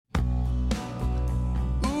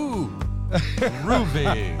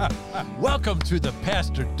Groovy. Welcome to the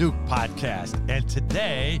Pastor Duke podcast. And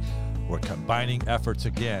today we're combining efforts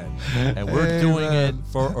again. And we're doing it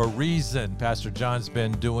for a reason. Pastor John's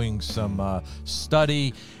been doing some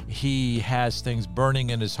study. He has things burning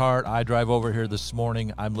in his heart. I drive over here this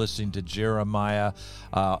morning. I'm listening to Jeremiah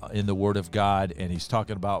in the Word of God, and he's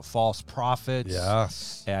talking about false prophets.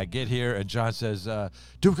 Yes. And I get here, and John says,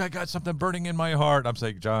 Duke, I got something burning in my heart. I'm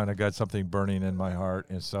saying, John, I got something burning in my heart.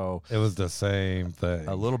 And so It was the same thing.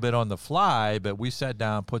 a little bit on the fly, but we sat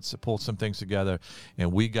down, pulled some things together,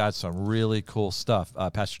 and we got some really cool stuff.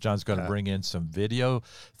 Pastor John's going to bring in some video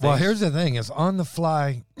things. Well, here's the thing. It's on the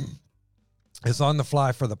fly. It's on the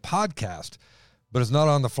fly for the podcast, but it's not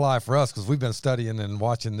on the fly for us because we've been studying and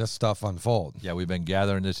watching this stuff unfold. Yeah, we've been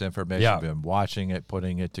gathering this information, Yeah. been watching it,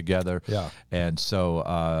 putting it together. Yeah. And so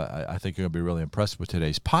I think you're going to be really impressed with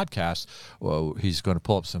today's podcast. Well, he's going to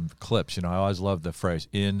pull up some clips. You know, I always love the phrase,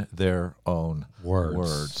 in their own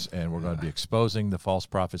words. And we're going to be exposing the false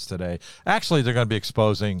prophets today. Actually, they're going to be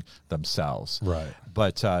exposing themselves. Right.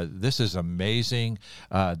 But this is amazing.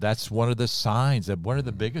 That's one of the signs, one of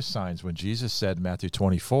the biggest signs when Jesus said in Matthew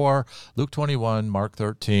 24, Luke 21, Mark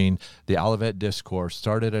 13, the Olivet Discourse,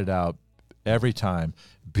 started it out every time,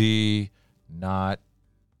 be not.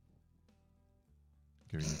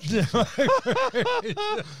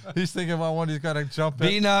 He's thinking about one he's got to jump in.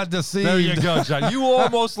 Be not deceived. There you go, John. You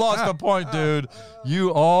almost lost a point, dude.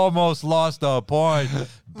 You almost lost a point.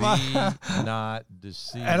 Be not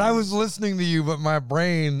deceived. And I was listening to you, but my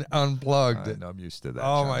brain unplugged. I know, I'm used to that.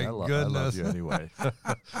 Oh, John. my I love goodness. you anyway.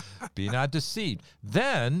 Be not deceived.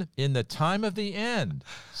 Then, in the time of the end,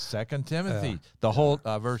 2 Timothy, the whole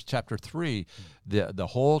verse, chapter 3, the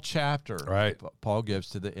whole chapter, Right. Paul gives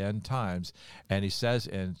to the end times, and he says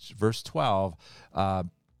in verse 12,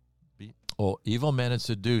 evil men and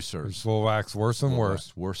seducers Will wax worse and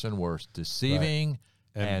worse. worse and worse, deceiving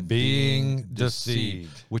And being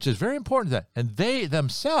deceived. which is very important. And they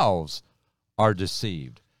themselves are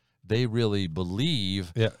deceived. They really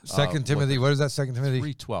believe. Yeah. Second Timothy. What is that? 2 Timothy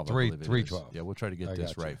 3:12. 3:12. Yeah, we'll try to get I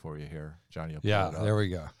this got you. right for you here, Johnny. I'll pull Yeah, it up. there we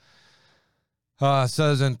go. It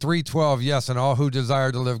says in 3:12, yes, and all who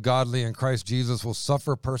desire to live godly in Christ Jesus will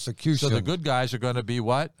suffer persecution. So the good guys are going to be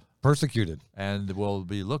what? Persecuted. And will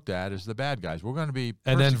be looked at as the bad guys. We're going to be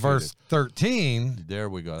And then persecuted. verse 13 There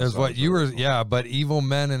we go. is what you were, but evil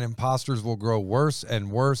men and impostors will grow worse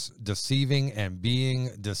and worse, deceiving and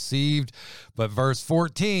being deceived. But verse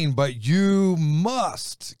 14, but you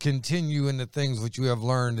must continue in the things which you have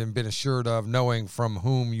learned and been assured of, knowing from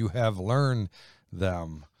whom you have learned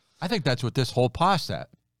them. I think that's what this whole podcast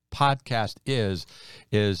is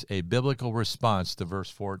a biblical response to verse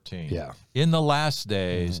 14. Yeah. In the last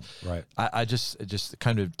days, Right. I just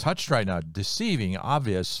kind of touched right now, deceiving,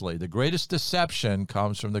 obviously. The greatest deception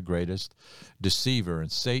comes from the greatest deceiver,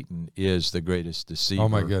 and Satan is the greatest deceiver. Oh,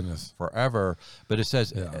 my goodness. Forever. But it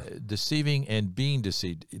says Yeah. deceiving and being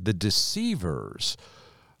deceived. The deceivers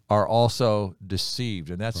are also deceived,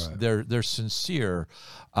 and that's Right. they're sincere.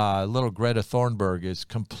 Little Greta Thunberg is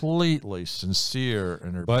completely sincere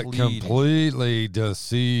in her But pleading. completely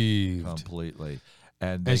deceived. Completely.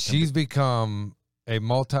 And, they And she's become a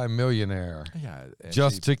multimillionaire yeah, and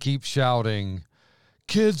just to keep shouting,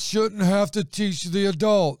 kids shouldn't have to teach the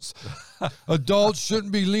adults. Adults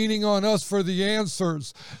shouldn't be leaning on us for the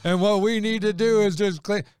answers. And what we need to do is just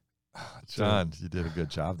clean. John, you did a good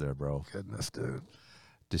job there, bro. Goodness, dude.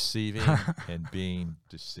 Deceiving and being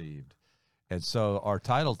deceived. And so our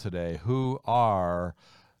title today, who are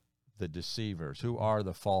the deceivers? Who are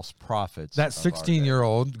the false prophets? That of our day?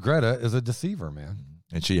 16-year-old Greta is a deceiver, man.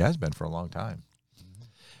 And she has been for a long time.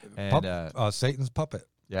 And Satan's puppet.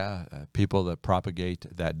 people that propagate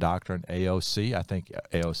that doctrine, AOC, I think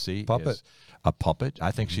AOC Puppet. is a puppet.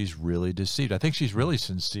 I think she's really deceived. I think she's really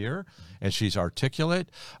sincere, and she's articulate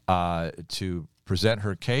to present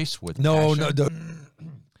her case with passion.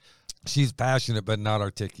 She's passionate but not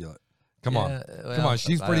articulate. Come on.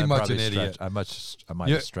 She's pretty I'd much probably an idiot. stretch. I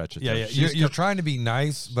might stretch it. Yeah, there. yeah. You're trying to be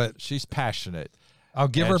nice, but She's passionate. I'll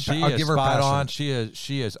give And her. she I'll is give her spot passion. on.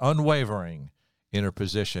 She is unwavering in her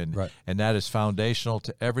position, Right. and that is foundational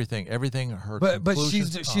to everything. Everything her. But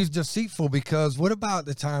conclusions she's deceitful because what about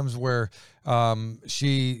the times where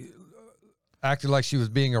she acted like she was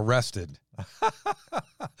being arrested?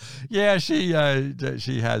 Yeah, she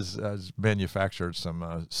has manufactured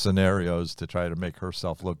some scenarios to try to make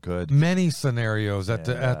herself look good. Many scenarios at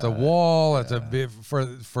the wall for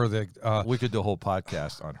the We could do a whole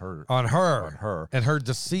podcast on her. on her her. and her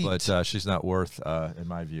deceit. But she's not worth, in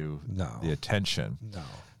my view, No. the attention. No.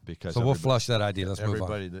 because So we'll flush that idea. Let's move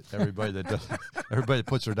on. everybody that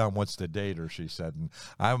puts her down wants to date her, she said. And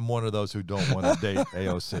I'm one of those who don't want to date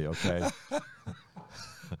AOC, okay?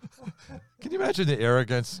 Can you imagine the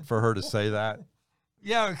arrogance for her to say that?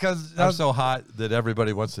 Yeah, because I'm so hot that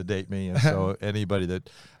everybody wants to date me, and so anybody that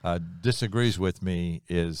disagrees with me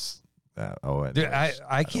is dude,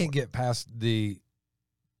 I can't get past the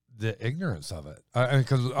ignorance of it.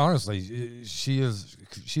 Because honestly, she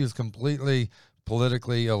is completely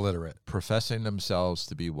politically illiterate. Professing themselves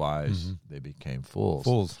to be wise, they became fools.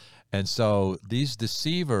 Fools. And so these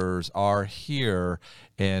deceivers are here,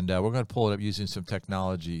 and we're going to pull it up using some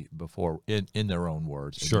technology before in their own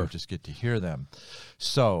words. And Sure. you'll just get to hear them.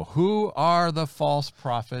 So who are the false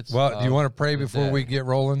prophets? Well, do you want to pray before we get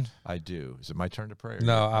rolling? I do. Is it my turn to pray?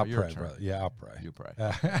 No, I'll your pray, turn? brother. Yeah, I'll pray. You pray.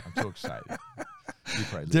 I'm so excited. You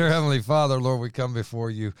pray, Dear Louis. Heavenly Father, Lord, we come before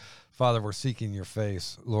you. Father, we're seeking your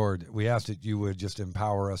face. Lord, we ask that you would just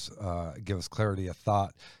empower us, give us clarity of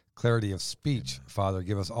thought, clarity of speech. Father,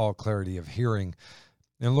 give us all clarity of hearing.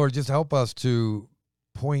 And Lord, just help us to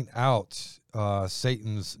point out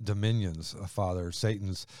Satan's dominions, Father,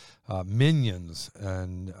 Satan's minions,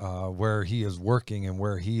 and where he is working and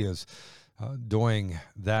where he is doing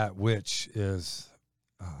that which is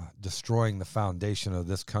destroying the foundation of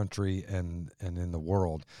this country and in the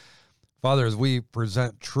world. Father, as we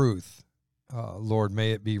present truth, Lord,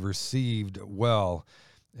 may it be received well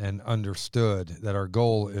and understood, that our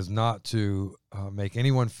goal is not to make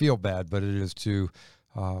anyone feel bad, but it is to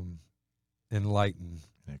enlighten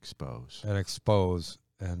And expose,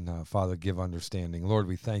 and Father, give understanding. Lord,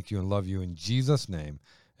 we thank you and love you in Jesus' name.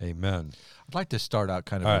 Amen. I'd like to start out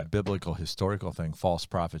kind of a biblical, historical thing. False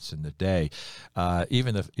prophets in the day,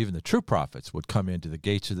 even the true prophets would come into the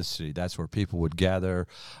gates of the city. That's where people would gather.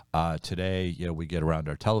 Today, we get around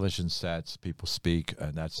our television sets. People speak,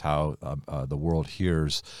 and that's how the world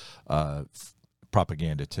hears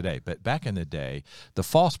propaganda today. But back in the day, the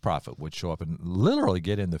false prophet would show up and literally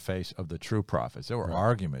get in the face of the true prophets. There were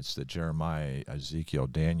arguments that Jeremiah, Ezekiel,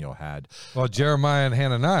 Daniel had. Well, Jeremiah and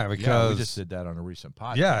Hananiah, because we just did that on a recent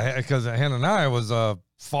podcast. Yeah, because Hananiah was a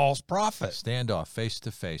false prophet. Standoff face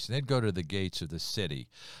to face, and they'd go to the gates of the city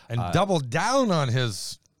and double down on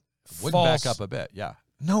his false, back up a bit,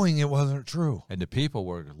 knowing it wasn't true. And the people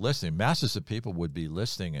were listening. Masses of people would be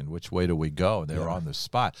listening, and which way do we go? And they were on the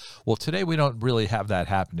spot. Well, today we don't really have that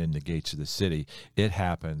happen in the gates of the city. It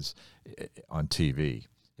happens on TV.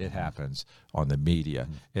 It happens on the media.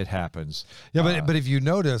 It happens. Yeah, but if you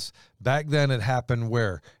notice, back then it happened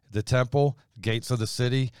where? The temple, gates of the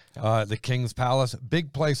city, the king's palace,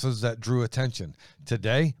 big places that drew attention.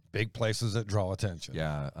 Today, big places that draw attention.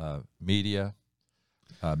 Yeah, media.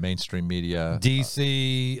 Mainstream media,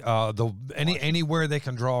 DC, anywhere they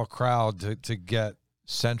can draw a crowd to get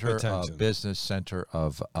center attention. Of business, center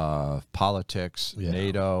of politics,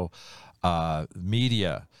 NATO,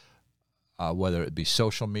 media, whether it be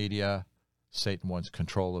social media. Satan wants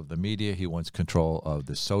control of the media. He wants control of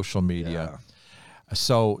the social media.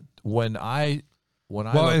 So and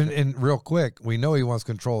real quick, we know he wants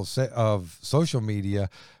control of social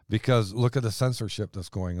media. Because look at the censorship that's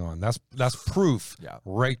going on. That's proof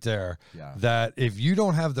right there that if you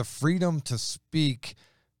don't have the freedom to speak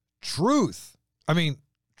truth,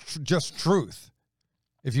 just truth.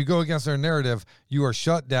 If you go against their narrative, you are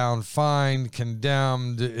shut down, fined,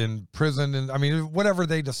 condemned, imprisoned, and whatever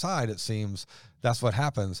they decide, it seems that's what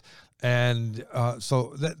happens. And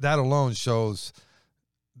so that alone shows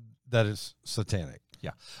that it's satanic.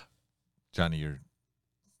 Yeah, Johnny, you're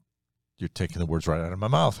taking the words right out of my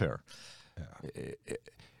mouth here. Yeah.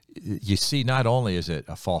 You see, not only is it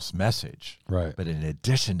a false message, right, but in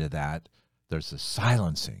addition to that, there's a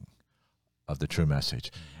silencing of the true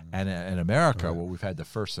message. And in America, where we've had the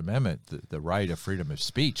First Amendment, the right of freedom of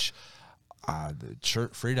speech, the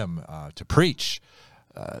church freedom to preach,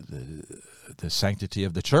 the sanctity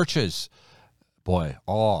of the churches, boy,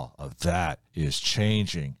 all of that is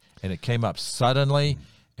changing. And it came up suddenly.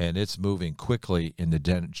 And it's moving quickly in the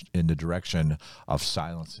direction of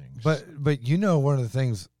silencing. But one of the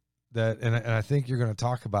things that, and I think you're going to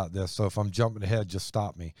talk about this. So if I'm jumping ahead, just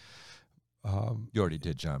stop me. You already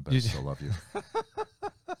did, John, but I still love you.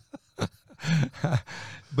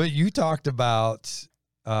 But you talked about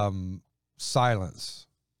silence,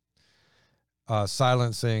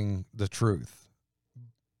 silencing the truth,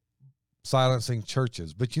 silencing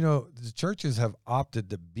churches. But the churches have opted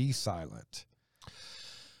to be silent.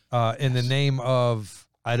 In the name of,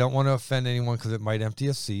 I don't want to offend anyone because it might empty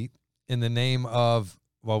a seat. In the name of,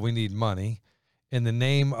 we need money. In the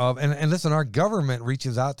name of, and listen, our government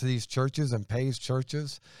reaches out to these churches and pays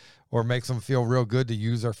churches or makes them feel real good to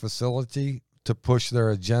use our facility to push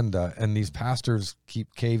their agenda, and these pastors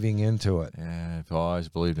keep caving into it. And I've always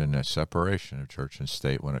believed in that separation of church and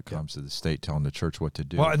state when it comes to the state telling the church what to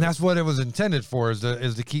do. Well, and that's what it was intended for, is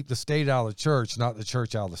to keep the state out of the church, not the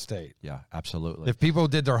church out of the state. Yeah, absolutely. If people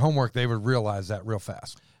did their homework, they would realize that real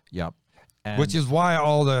fast. Yep. And Which is why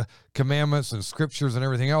all the commandments and scriptures and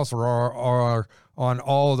everything else are on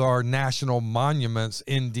all of our national monuments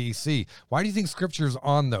in D.C. Why do you think scripture's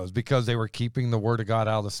on those? Because they were keeping the word of God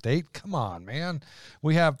out of the state? Come on, man.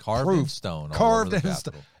 We have carved proof. in stone. Carved all over the in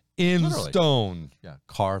Capitol. in Literally. stone. Yeah,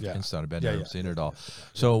 carved Yeah. in stone. I've been Yeah, there, yeah. seen it all.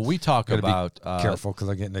 So we talk Gotta be about Careful, because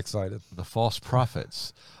I'm getting excited. the false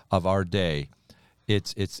prophets of our day.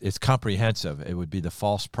 It's comprehensive. It would be the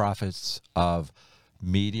false prophets of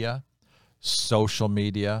media, social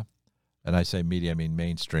media, and I say media, I mean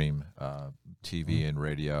mainstream TV and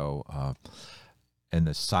radio, and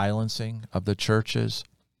the silencing of the churches.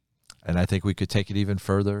 And I think we could take it even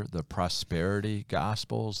further, the prosperity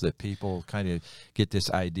gospels, that people kind of get this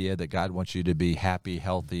idea that God wants you to be happy,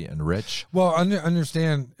 healthy, and rich. Well,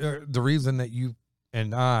 understand the reason that you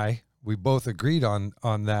and we both agreed on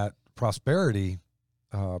that prosperity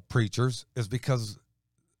preachers is because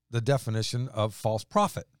the definition of false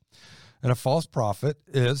prophet. And a false prophet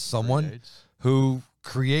is someone who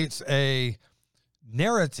creates a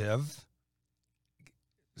narrative.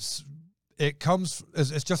 It's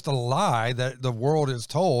just a lie that the world is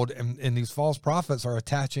told, and these false prophets are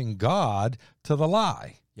attaching God to the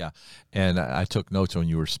lie. Yeah, and I took notes when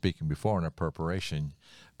you were speaking before in our preparation.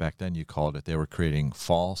 Back then you called it, they were creating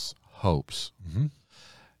false hopes. Mm-hmm.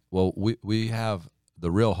 Well, we have the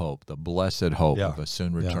real hope, the blessed hope Yeah. of a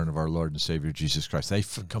soon return of our Lord and Savior Jesus Christ. They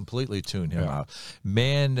completely tune him Yeah. out.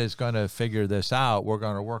 Man is going to figure this out. We're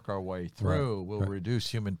going to work our way through. Right. We'll Right. reduce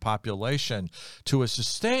human population to a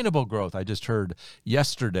sustainable growth. I just heard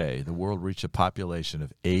yesterday the world reached a population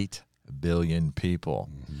of 8 billion people.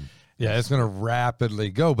 Mm-hmm. Yeah, it's going to rapidly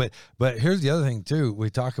go. But here's the other thing, too. We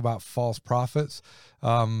talk about false prophets.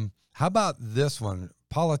 How about this one?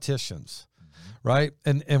 Politicians. Right.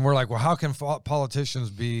 And we're like, well, how can politicians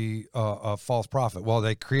be a false prophet? Well,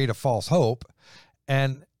 they create a false hope.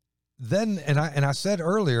 And then, and I said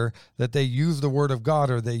earlier that they use the word of God,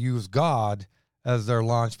 or they use God as their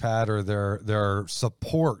launch pad, or their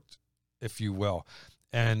support, if you will.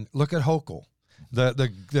 And look at Hochul,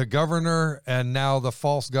 the governor, and now the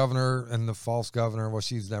false governor, and the false governor. Well,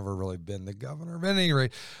 she's never really been the governor, but at any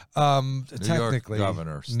rate, technically,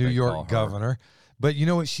 New York governor. But you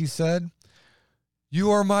know what she said?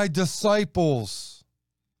 You are my disciples.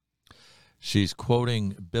 She's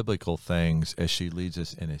quoting biblical things as she leads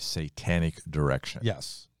us in a satanic direction.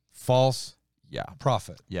 Yes. False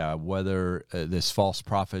prophet. Yeah, whether this false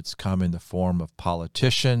prophets come in the form of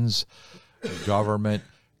politicians, government,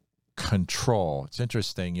 control. It's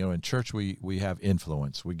interesting, in church we have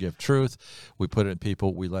influence. We give truth, we put it in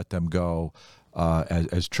people, we let them go.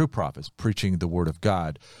 As true prophets, preaching the word of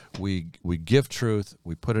God, we give truth,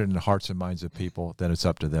 we put it in the hearts and minds of people, then it's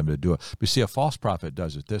up to them to do it. But you see, a false prophet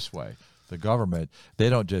does it this way. The government, they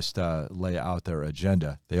don't just lay out their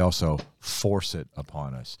agenda, they also force it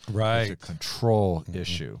upon us. Right. It's a control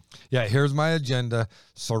issue. Yeah, here's my agenda,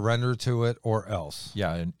 surrender to it or else.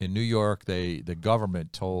 Yeah, in New York, the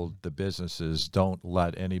government told the businesses, don't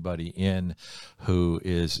let anybody in who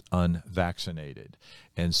is unvaccinated.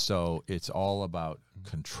 And so it's all about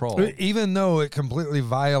control. Even though it completely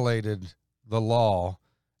violated the law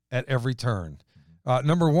at every turn.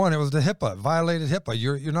 Number one, it was the HIPAA, violated HIPAA.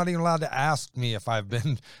 You're not even allowed to ask me if I've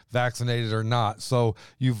been vaccinated or not. So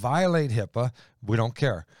you violate HIPAA, we don't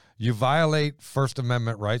care. You violate First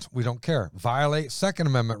Amendment rights, we don't care. Violate Second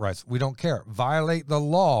Amendment rights, we don't care. Violate the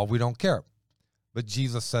law, we don't care. But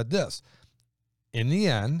Jesus said this. In the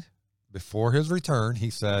end, before his return,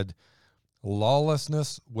 he said,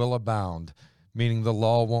 lawlessness will abound, meaning the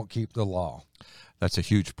law won't keep the law. That's a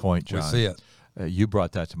huge point, John. We see it. You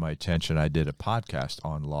brought that to my attention. I did a podcast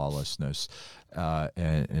on lawlessness,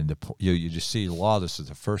 and you just see lawlessness.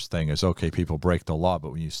 The first thing is, okay, people break the law,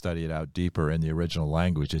 but when you study it out deeper in the original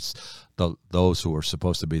language, it's those who are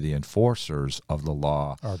supposed to be the enforcers of the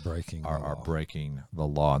law are breaking the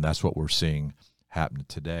law, and that's what we're seeing happen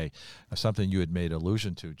today. Something you had made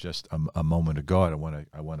allusion to just a moment ago, and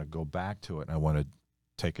I want to go back to it, and I want to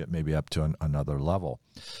take it maybe up to another level.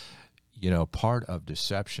 Part of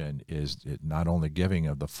deception is not only giving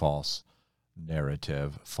of the false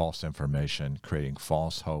narrative, false information, creating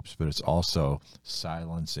false hopes, but it's also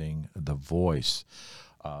silencing the voice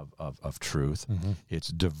of truth. Mm-hmm. It's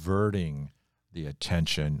diverting the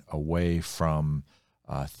attention away from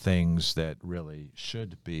things that really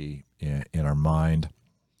should be in our mind.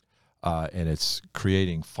 and it's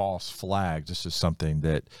creating false flags. This is something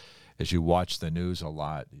that, as you watch the news a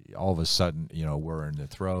lot, all of a sudden, we're in the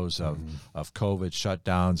throes of COVID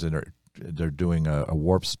shutdowns, and they're doing a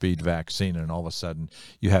warp speed vaccine, and all of a sudden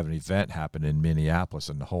you have an event happen in Minneapolis,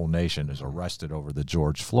 and the whole nation is arrested over the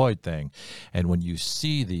George Floyd thing. And when you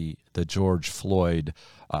see the George Floyd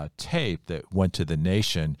tape that went to the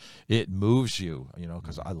nation, it moves you,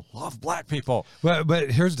 because I love black people.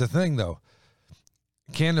 But here's the thing, though.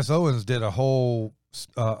 Candace Owens did a whole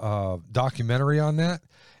documentary on that,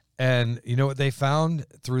 and you know what they found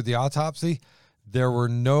through the autopsy? There were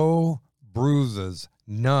no bruises.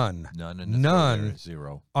 None in the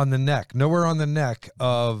zero on the neck. Nowhere on the neck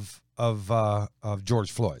of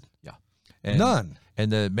George Floyd. Yeah, none.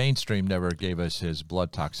 And the mainstream never gave us his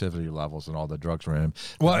blood toxicity levels and all the drugs were in him.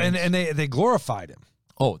 Well, and they glorified him.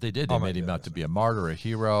 Oh, they did. They made him out to be a martyr, a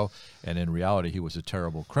hero, and in reality, he was a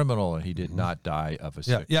terrible criminal, and he did not die of a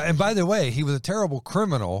sick. Yeah. And by the way, he was a terrible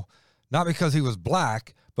criminal, not because he was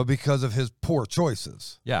black, but because of his poor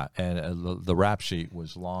choices. Yeah, and the rap sheet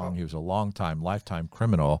was long. He was a lifetime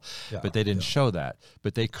criminal, but they didn't show that.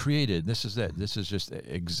 But they created, this is just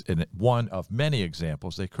one of many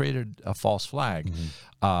examples, they created a false flag.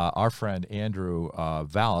 Our friend Andrew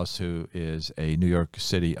Vallis, who is a New York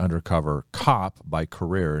City undercover cop by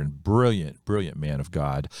career and brilliant man of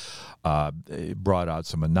God, brought out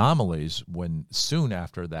some anomalies when soon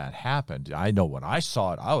after that happened. I know when I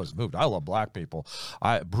saw it, I was moved. I love black people.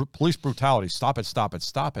 Police brutality, stop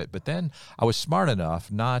it. But then I was smart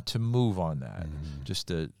enough not to move on that, just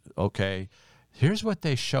to, okay, here's what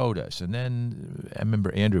they showed us. And then I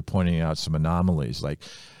remember Andrew pointing out some anomalies, like,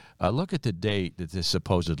 look at the date that this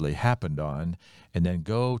supposedly happened on, and then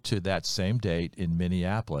go to that same date in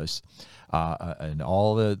Minneapolis, and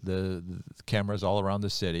all the cameras all around the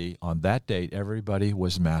city. On that date, everybody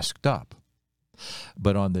was masked up.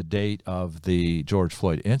 But on the date of the George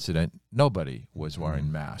Floyd incident, nobody was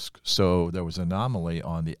wearing masks. So there was an anomaly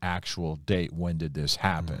on the actual date. When did this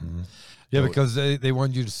happen? Yeah, because they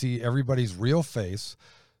wanted you to see everybody's real face,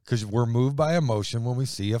 because we're moved by emotion when we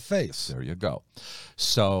see a face. There you go.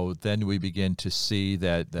 So then we begin to see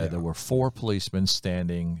that there were 4 policemen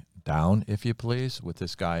standing down, if you please, with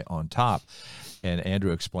this guy on top. And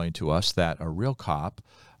Andrew explained to us that a real cop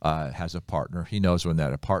has a partner. He knows when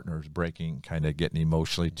that a partner is breaking, kind of getting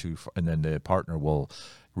emotionally too far, and then the partner will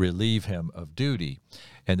relieve him of duty.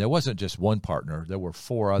 And there wasn't just one partner. There were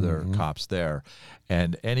 4 other cops there.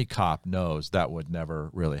 And any cop knows that would never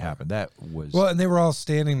really happen. That was... Well, and they were all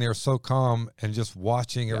standing there so calm and just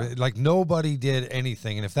watching. Like nobody did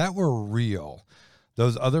anything. And if that were real,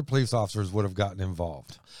 those other police officers would have gotten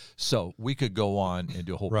involved. So we could go on and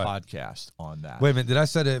do a whole podcast on that. Wait a minute. Did I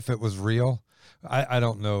say if it was real? I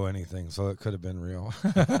don't know anything, so it could have been real.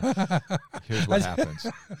 Here's what happens.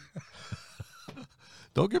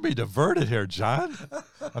 Don't get me diverted here, John.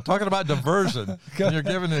 I'm talking about diversion. And you're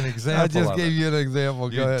giving an example. I just gave you an example.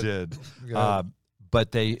 Go ahead. You did.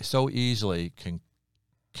 But they so easily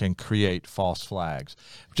can create false flags.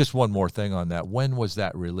 Just one more thing on that. When was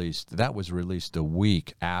that released? That was released a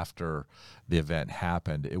week after the event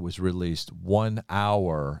happened. It was released 1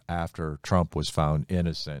 hour after Trump was found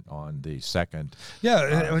innocent on the second.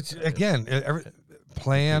 Yeah, which, again,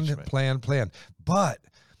 planned. But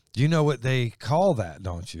you know what they call that,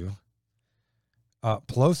 don't you?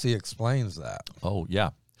 Pelosi explains that. Oh, yeah.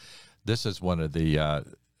 This is one of the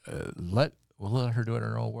we'll let her do it in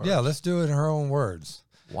her own words. Yeah, let's do it in her own words.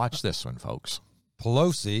 Watch this one, folks.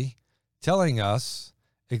 Pelosi telling us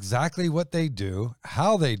exactly what they do,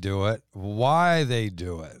 how they do it, why they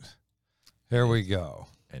do it. Here we go.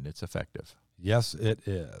 And it's effective. Yes, it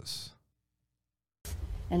is.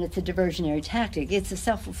 And it's a diversionary tactic. It's a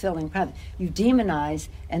self-fulfilling prophecy. You demonize,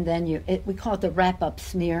 and then we call it the wrap-up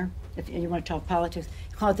smear. If you want to talk politics,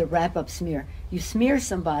 you call it the wrap-up smear. You smear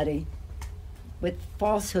somebody with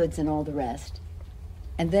falsehoods and all the rest,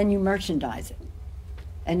 and then you merchandise it.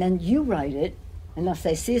 And then you write it, and they'll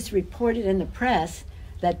say, see, it's reported in the press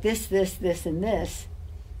that this, and this.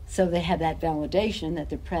 So they have that validation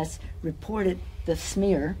that the press reported the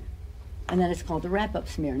smear, and then it's called the wrap-up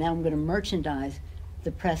smear. Now I'm going to merchandise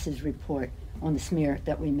the press's report on the smear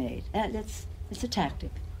that we made. And it's a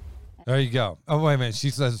tactic. There you go. Oh, wait a minute.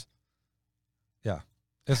 She says, yeah,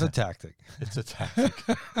 it's a tactic. It's a tactic.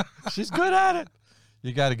 She's good at it.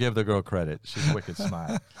 You got to give the girl credit. She's wicked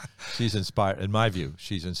smart. She's inspired, in my view,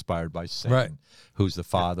 she's inspired by Satan, who's the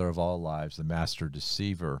father of all lies, the master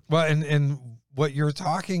deceiver. Well, and what you're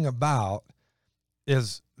talking about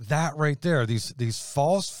is that right there. These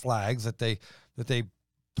false flags that they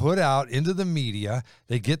put out into the media.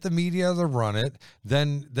 They get the media to run it.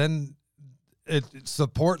 Then it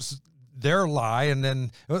supports their lie, and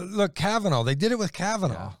then look, Kavanaugh. They did it with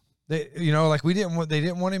Kavanaugh. They, like they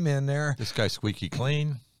didn't want him in there. This guy's squeaky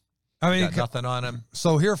clean. I mean, got nothing on him.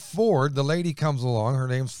 So here, Ford, the lady comes along. Her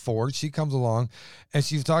name's Ford. She comes along, and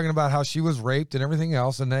she's talking about how she was raped and everything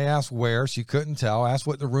else. And they asked where. She couldn't tell. Asked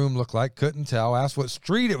what the room looked like. Couldn't tell. Asked what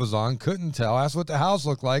street it was on. Couldn't tell. Asked what the house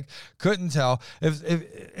looked like. Couldn't tell.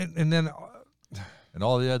 And then And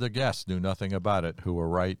all the other guests knew nothing about it who were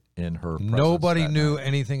right in her presence. Nobody knew night.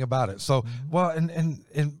 anything about it. So, well,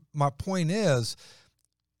 and my point is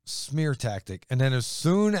smear tactic. And then as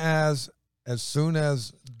soon as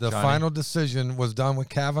the Johnny. final decision was done with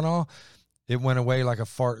Kavanaugh, it went away like a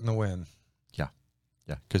fart in the wind.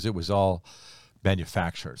 Yeah, because it was all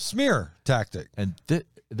manufactured. Smear tactic. And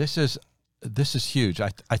this is huge. I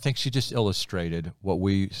think she just illustrated what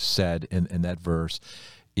we said in that verse.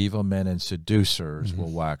 Evil men and seducers will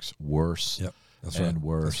wax worse and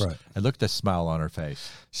worse. That's right. And look at the smile on her face.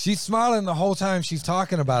 She's smiling the whole time she's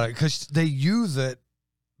talking about it because they use it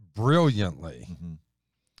brilliantly. Mm-hmm.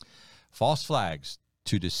 False flags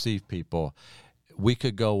to deceive people. We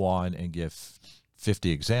could go on and give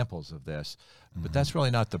 50 examples of this, but that's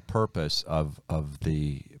really not the purpose of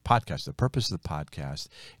the podcast. The purpose of the podcast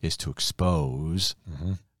is to expose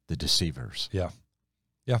the deceivers. Yeah.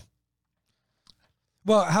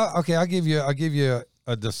 Well, I'll give you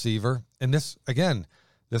a deceiver. And this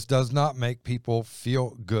does not make people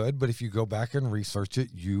feel good, but if you go back and research it,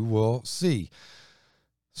 you will see.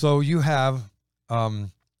 So you have,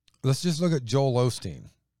 let's just look at Joel Osteen.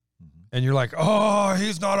 And you're like, oh,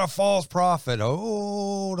 he's not a false prophet.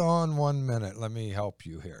 Hold on 1 minute. Let me help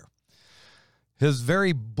you here. His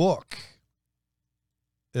very book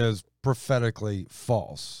is prophetically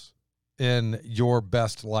false in Your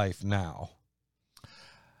Best Life Now.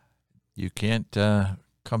 You can't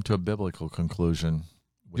come to a biblical conclusion.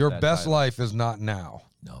 Your best life is not now.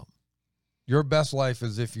 No. Your best life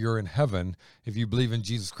is if you're in heaven, if you believe in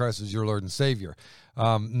Jesus Christ as your Lord and Savior.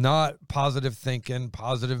 Not positive thinking,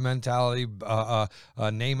 positive mentality,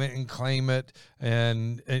 name it and claim it,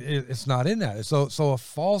 and it's not in that. So a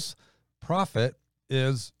false prophet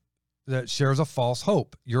is that shares a false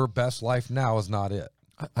hope. Your best life now is not it.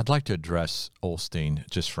 I'd like to address Osteen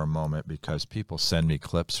just for a moment because people send me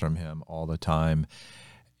clips from him all the time.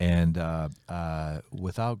 And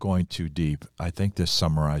without going too deep, I think this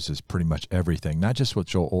summarizes pretty much everything, not just with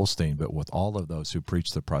Joel Osteen, but with all of those who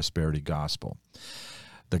preach the prosperity gospel.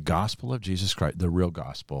 The gospel of Jesus Christ, the real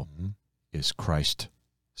gospel, is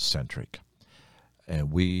Christ-centric.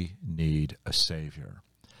 And we need a Savior.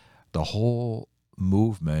 The whole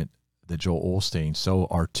movement that Joel Osteen,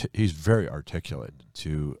 he's very articulate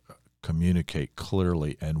to communicate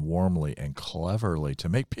clearly and warmly and cleverly to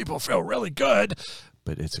make people feel really good,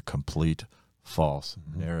 but it's a complete false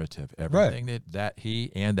narrative. Everything that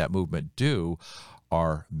he and that movement do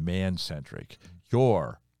are man-centric.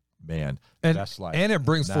 Your best life. And it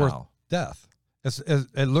brings now. forth death.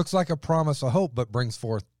 It looks like a promise of hope, but brings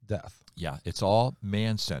forth death. Yeah, it's all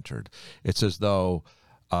man-centered. It's as though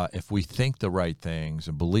if we think the right things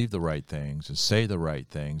and believe the right things and say the right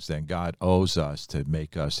things, then God owes us to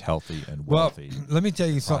make us healthy and wealthy. Well, let me tell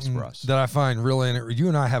you something that I find really interesting. You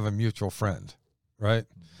and I have a mutual friend, right,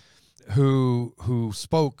 who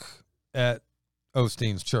spoke at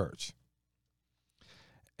Osteen's church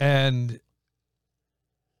and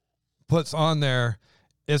puts on there,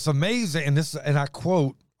 it's amazing, and I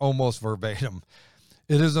quote almost verbatim,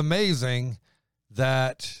 it is amazing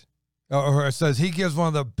that, or it says, he gives one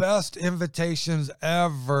of the best invitations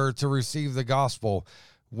ever to receive the gospel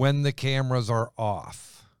when the cameras are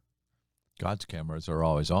off. God's cameras are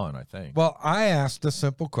always on, I think. Well, I asked a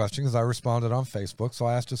simple question because I responded on Facebook, so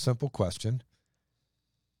I asked a simple question.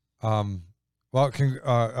 Good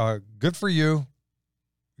for you.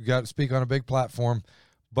 You got to speak on a big platform.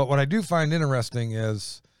 But what I do find interesting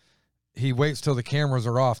is he waits till the cameras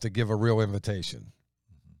are off to give a real invitation.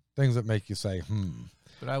 Things that make you say,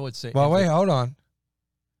 But I would say... Well, wait, hold on.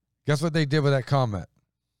 Guess what they did with that comment?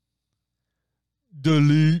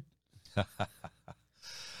 Delete.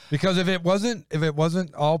 Because if it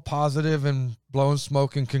wasn't all positive and blowing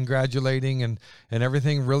smoke and congratulating and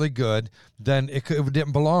everything really good, then it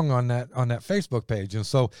didn't belong on that Facebook page. And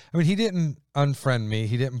so, I mean, he didn't unfriend me,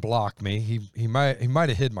 he didn't block me. He might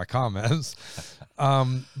have hid my comments.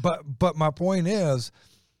 But my point is,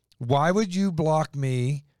 why would you block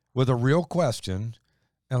me with a real question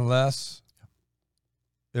unless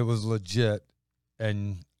it was legit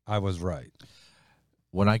and I was right?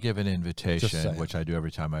 When I give an invitation, which I do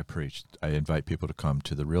every time I preach, I invite people to come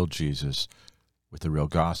to the real Jesus with the real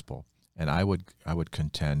gospel. And I would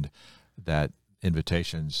contend that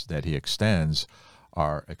invitations that he extends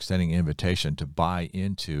are extending an invitation to buy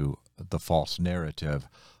into the false narrative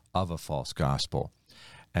of a false gospel.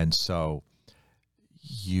 And so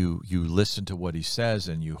you listen to what he says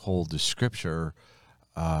and you hold the scripture,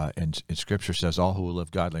 and scripture says all who will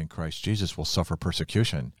live godly in Christ Jesus will suffer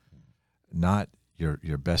persecution, not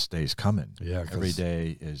your best day's coming. Yeah, every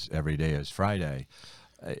day is Friday.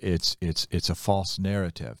 It's a false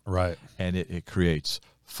narrative, right? And it creates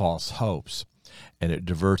false hopes, and it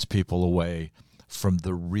diverts people away from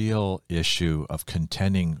the real issue of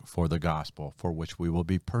contending for the gospel, for which we will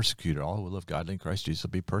be persecuted. All who live godly in Christ Jesus will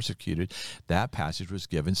be persecuted. That passage was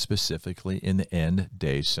given specifically in the end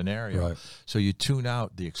day scenario. Right. So you tune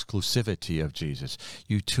out the exclusivity of Jesus.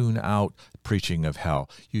 You tune out preaching of hell.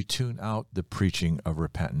 You tune out the preaching of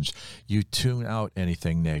repentance. You tune out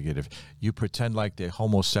anything negative. You pretend like the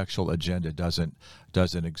homosexual agenda doesn't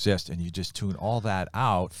exist, and you just tune all that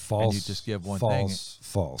out. False. And you just give one thing.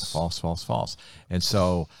 False. And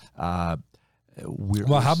so, how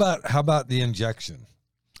about the injection?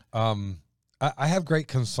 I have great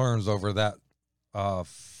concerns over that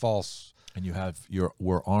false. And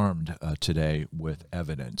we're armed today with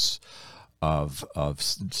evidence of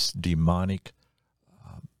demonic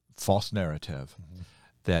false narrative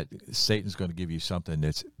that Satan's going to give you something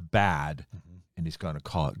that's bad, and he's going to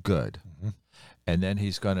call it good, and then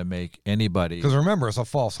he's going to make anybody. Because remember, it's a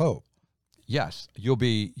false hope. Yes, you'll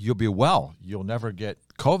be well. You'll never get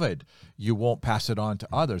COVID. You won't pass it on to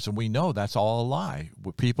others, and we know that's all a lie.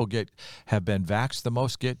 People have been vaxxed the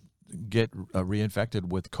most get reinfected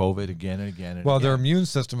with COVID again and again. And their immune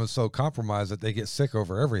system is so compromised that they get sick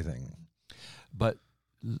over everything. But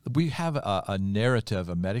we have a narrative,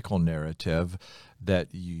 a medical narrative,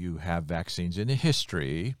 that you have vaccines in the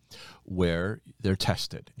history where they're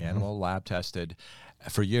tested, animal lab tested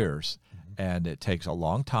for years, and it takes a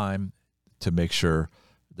long time to make sure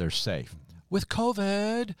they're safe. With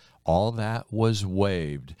COVID, all that was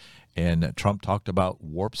waived. And Trump talked about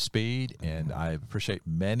warp speed, and I appreciate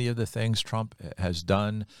many of the things Trump has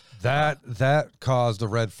done. That caused a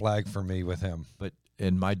red flag for me with him.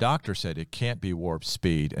 And my doctor said it can't be warp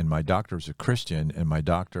speed, and my doctor's a Christian, and my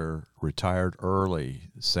doctor retired early,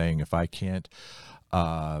 saying if I can't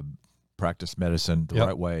practice medicine the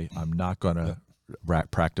right way, I'm not going to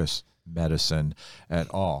practice medicine at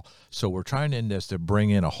all. So we're trying in this to bring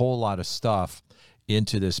in a whole lot of stuff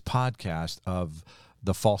into this podcast of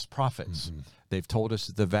the false prophets. They've told us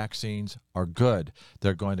that the vaccines are good.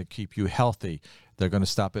 They're going to keep you healthy. They're going to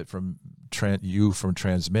stop it from you from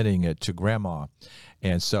transmitting it to grandma.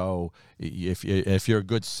 And so if you're a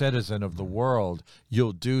good citizen of the world,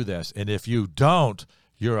 you'll do this. And if you don't,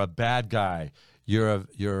 you're a bad guy.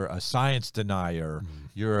 You're a science denier.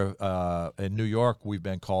 You're in New York. We've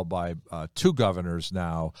been called by 2 governors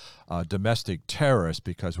now domestic terrorists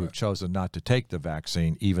because we've chosen not to take the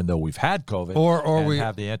vaccine, even though we've had COVID or we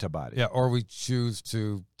have the antibody. Yeah, or we choose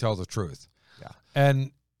to tell the truth. Yeah,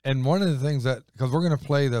 and one of the things that, because we're going to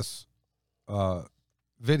play this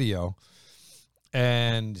video,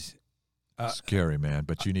 and scary, man,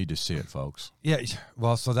 but you need to see it, folks. Yeah,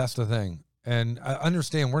 well, so that's the thing, and I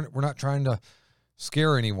understand we're not trying to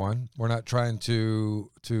scare anyone. We're not trying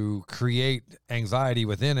to create anxiety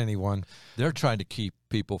within anyone. They're trying to keep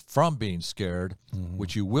people from being scared,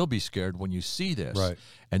 which you will be scared when you see this. Right.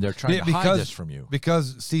 And they're trying to hide this from you.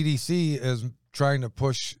 Because CDC is trying to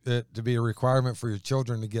push it to be a requirement for your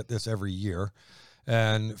children to get this every year,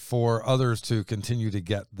 and for others to continue to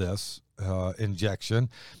get this injection.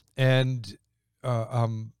 And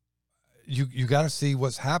you got to see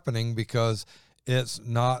what's happening, because it's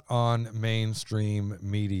not on mainstream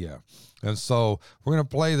media. And so we're going to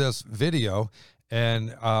play this video,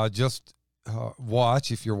 and just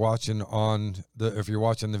watch if you're watching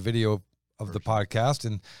the video of the podcast,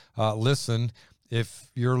 and listen if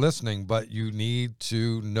you're listening. But you need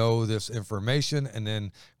to know this information, and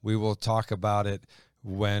then we will talk about it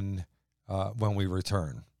when we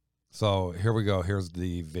return. So here we go. Here's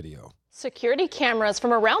the video. Security cameras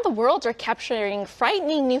from around the world are capturing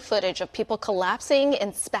frightening new footage of people collapsing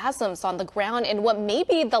in spasms on the ground in what may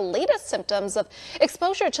be the latest symptoms of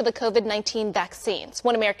exposure to the COVID-19 vaccines.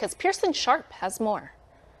 One America's Pearson Sharp has more.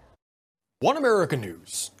 One America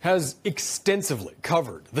News has extensively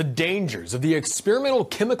covered the dangers of the experimental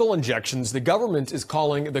chemical injections the government is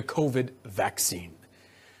calling the COVID vaccine.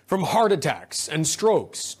 From heart attacks and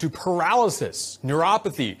strokes to paralysis,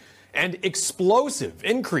 neuropathy, and explosive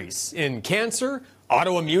increase in cancer,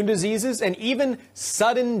 autoimmune diseases, and even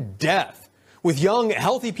sudden death, with young,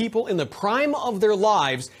 healthy people in the prime of their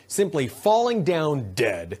lives simply falling down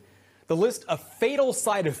dead. The list of fatal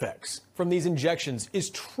side effects from these injections is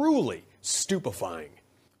truly stupefying.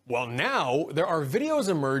 Well, now there are videos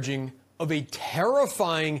emerging of a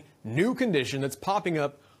terrifying new condition that's popping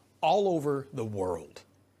up all over the world.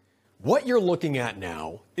 What you're looking at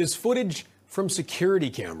now is footage from security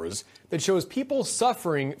cameras that shows people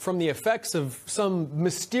suffering from the effects of some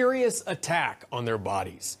mysterious attack on their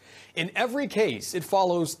bodies. In every case, it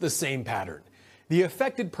follows the same pattern. The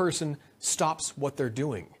affected person stops what they're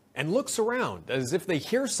doing and looks around as if they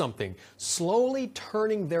hear something, slowly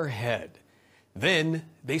turning their head. Then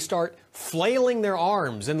they start flailing their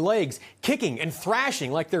arms and legs, kicking and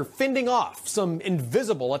thrashing like they're fending off some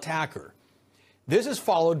invisible attacker. This is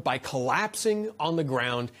followed by collapsing on the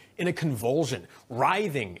ground in a convulsion,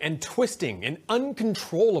 writhing and twisting in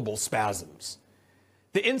uncontrollable spasms.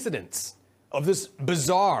 The incidents of this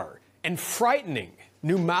bizarre and frightening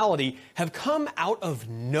new malady have come out of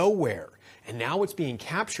nowhere, and now it's being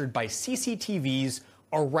captured by CCTVs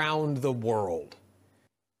around the world.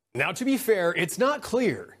 Now, to be fair, it's not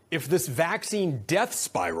clear if this vaccine death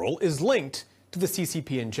spiral is linked to the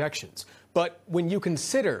CCP injections. But when you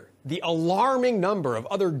consider the alarming number of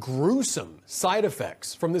other gruesome side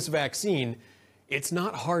effects from this vaccine, it's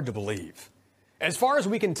not hard to believe. As far as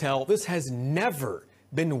we can tell, this has never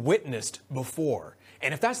been witnessed before.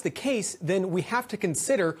 And if that's the case, then we have to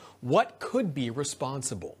consider what could be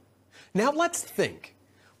responsible. Now let's think.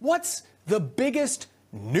 What's the biggest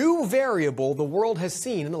new variable the world has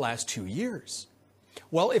seen in the last 2 years?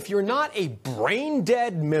 Well, if you're not a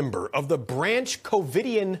brain-dead member of the branch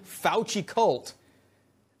Covidian Fauci cult,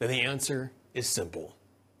 then the answer is simple.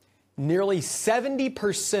 Nearly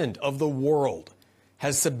 70% of the world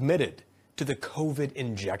has submitted to the COVID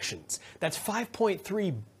injections. That's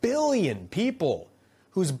 5.3 billion people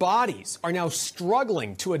whose bodies are now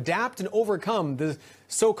struggling to adapt and overcome the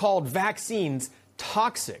so-called vaccine's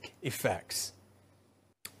toxic effects.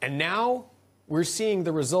 And now we're seeing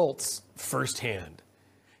the results firsthand.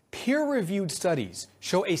 Peer-reviewed studies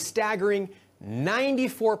show a staggering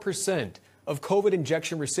 94% of COVID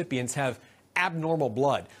injection recipients have abnormal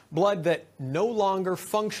blood that no longer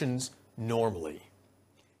functions normally.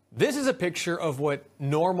 This is a picture of what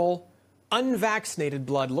normal, unvaccinated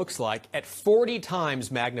blood looks like at 40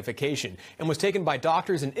 times magnification and was taken by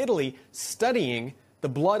doctors in Italy studying the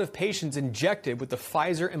blood of patients injected with the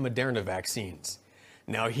Pfizer and Moderna vaccines.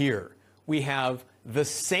 Now here, we have the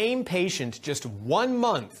same patient just 1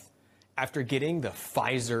 month after getting the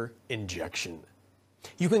Pfizer injection.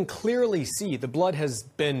 You can clearly see the blood has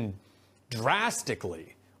been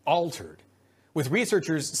drastically altered, with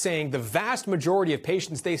researchers saying the vast majority of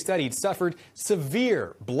patients they studied suffered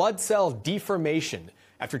severe blood cell deformation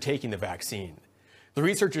after taking the vaccine. The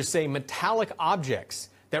researchers say metallic objects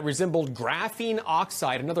that resembled graphene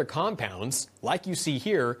oxide and other compounds, like you see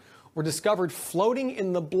here, were discovered floating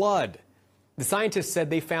in the blood. The scientists said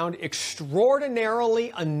they found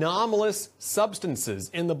extraordinarily anomalous substances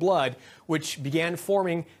in the blood, which began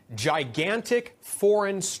forming gigantic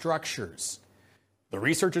foreign structures. The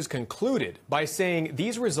researchers concluded by saying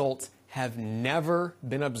these results have never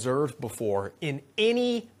been observed before in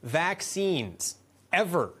any vaccines,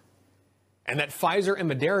 ever. And that Pfizer and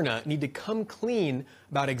Moderna need to come clean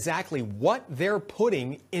about exactly what they're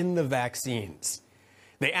putting in the vaccines.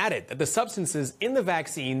 They added that the substances in the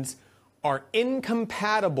vaccines are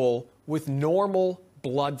incompatible with normal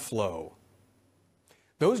blood flow.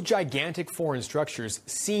 Those gigantic foreign structures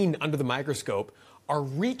seen under the microscope are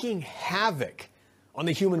wreaking havoc on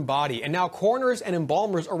the human body, and now coroners and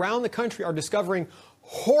embalmers around the country are discovering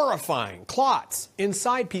horrifying clots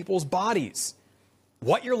inside people's bodies.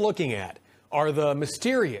 What you're looking at are the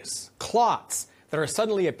mysterious clots that are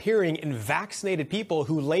suddenly appearing in vaccinated people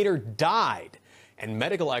who later died. And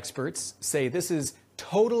medical experts say this is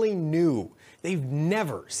totally new. They've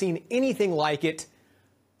never seen anything like it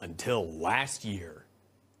until last year.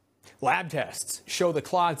 Lab tests show the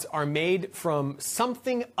clots are made from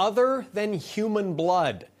something other than human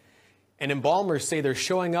blood. And embalmers say they're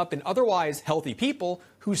showing up in otherwise healthy people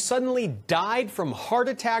who suddenly died from heart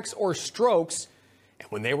attacks or strokes. And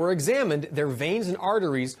when they were examined, their veins and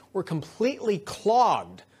arteries were completely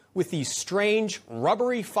clogged with these strange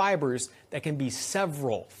rubbery fibers that can be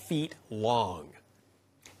several feet long.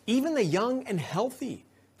 Even the young and healthy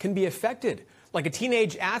can be affected, like a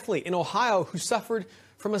teenage athlete in Ohio who suffered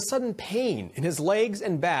from a sudden pain in his legs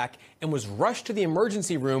and back and was rushed to the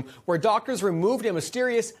emergency room where doctors removed a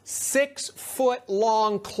mysterious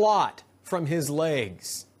 6-foot-long clot from his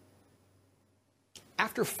legs.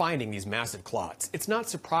 After finding these massive clots, it's not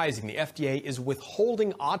surprising the FDA is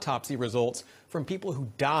withholding autopsy results from people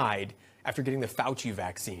who died after getting the Fauci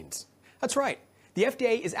vaccines. That's right. The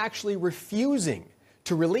FDA is actually refusing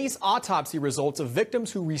to release autopsy results of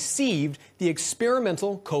victims who received the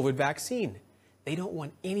experimental COVID vaccine. They don't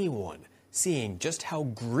want anyone seeing just how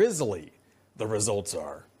grisly the results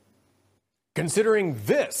are. Considering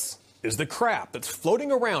this is the crap that's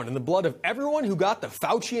floating around in the blood of everyone who got the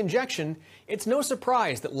Fauci injection, it's no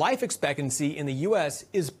surprise that life expectancy in the U.S.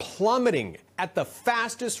 is plummeting at the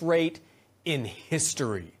fastest rate in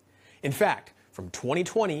history. In fact, from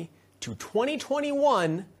 2020 to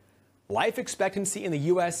 2021, life expectancy in the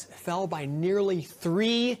U.S. fell by nearly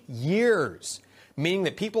 3 years, meaning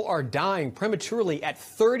that people are dying prematurely at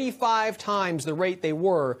 35 times the rate they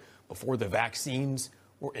were before the vaccines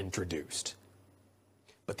were introduced.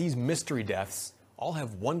 But these mystery deaths all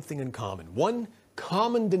have one thing in common, one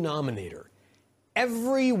common denominator.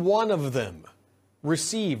 Every one of them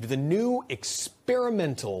received the new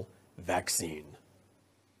experimental vaccine.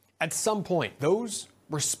 At some point, those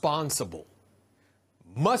responsible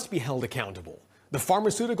must be held accountable. The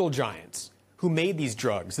pharmaceutical giants who made these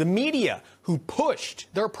drugs, the media who pushed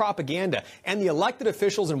their propaganda, and the elected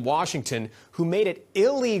officials in Washington who made it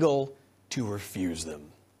illegal to refuse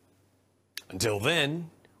them. Until then,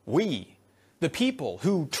 we, the people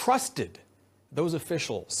who trusted those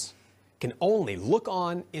officials, can only look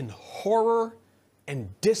on in horror and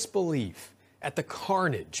disbelief at the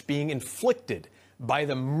carnage being inflicted by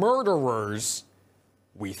the murderers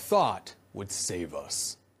we thought would save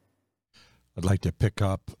us. I'd like to pick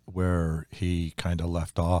up where he kind of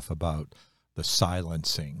left off about the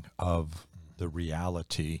silencing of the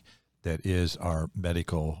reality that is our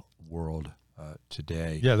medical world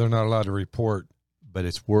today. Yeah, they're not allowed to report. But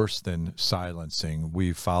it's worse than silencing.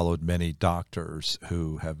 We've followed many doctors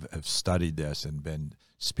who have studied this and been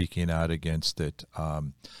speaking out against it.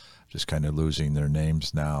 Just kind of losing their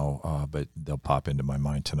names now, but they'll pop into my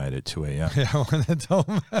mind tonight at 2 a.m. Yeah, when it don't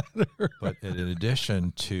matter. But in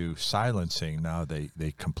addition to silencing, now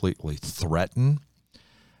they completely threaten.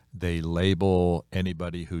 They label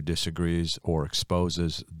anybody who disagrees or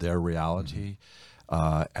exposes their reality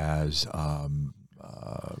as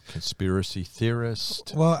conspiracy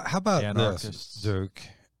theorists. Well, how about anarchists. this, Duke?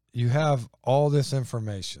 You have all this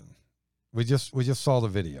information. We just saw the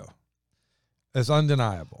video. It's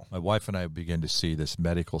undeniable. My wife and I began to see this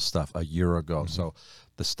medical stuff a year ago. So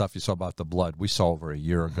the stuff you saw about the blood, we saw over a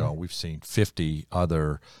year ago. We've seen 50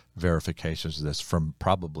 other verifications of this from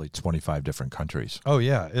probably 25 different countries. Oh,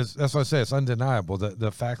 yeah. That's what I say. It's undeniable.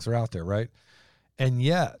 The facts are out there, right? And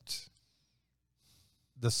yet,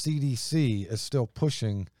 the CDC is still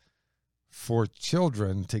pushing for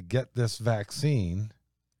children to get this vaccine.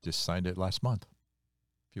 Just signed it last month,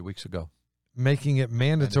 a few weeks ago. Making it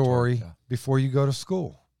mandatory yeah. before you go to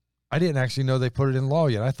school. I didn't actually know they put it in law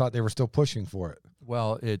yet. I thought they were still pushing for it.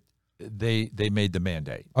 Well, they made the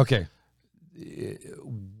mandate. Okay.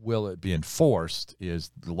 Will it be enforced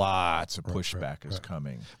is lots of pushback is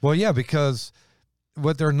coming. Well, yeah, because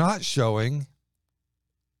what they're not showing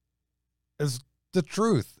is the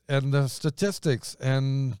truth and the statistics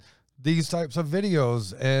and these types of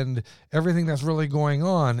videos and everything that's really going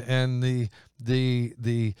on, and the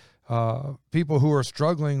people who are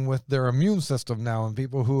struggling with their immune system now, and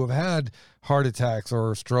people who have had heart attacks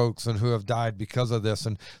or strokes and who have died because of this.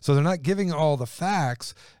 And so they're not giving all the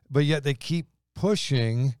facts, but yet they keep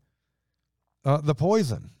pushing the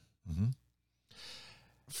poison.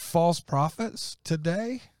 False prophets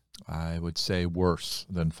today? I would say worse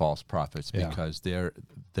than false prophets, because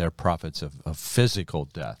they're prophets of physical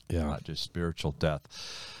death, not just spiritual death.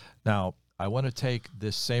 Now, I want to take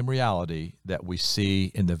this same reality that we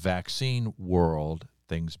see in the vaccine world,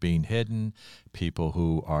 things being hidden, people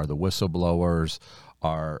who are the whistleblowers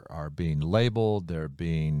are being labeled, they're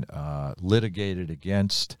being litigated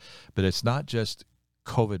against, but it's not just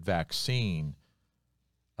COVID vaccine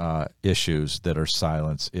issues that are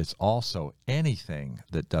silenced. It's also anything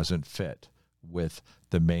that doesn't fit with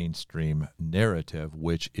the mainstream narrative,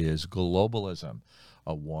 which is globalism.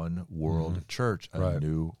 A one world church, a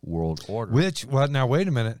new world order. Now wait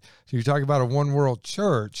a minute. So you're talking about a one world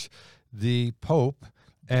church. The Pope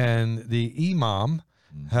and the Imam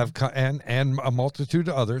have and a multitude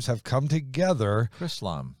of others have come together,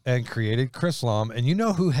 Chrislam, and created Chrislam. And you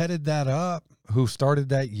know who headed that up? Who started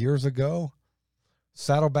that years ago?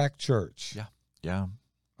 Saddleback Church. Yeah.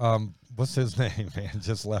 What's his name, man?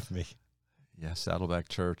 Just left me. Yeah, Saddleback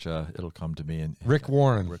Church. It'll come to me. And Rick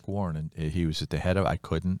Warren. Rick Warren, and he was at the head of. I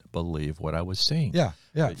couldn't believe what I was seeing. Yeah.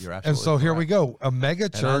 But you're absolutely and so here we correct. go, a mega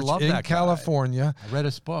church in California. I read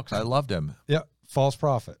his books. I loved him. Yeah, false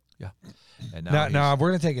prophet. Yeah. And Now we're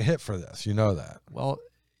going to take a hit for this. You know that. Well,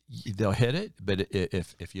 They'll hit it, but if you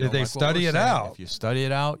If don't they like what study we're it saying, out. if you study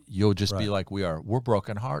it out, you'll just be Right. like we're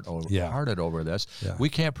broken hearted over this. Yeah. We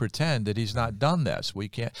can't pretend that he's not done this. We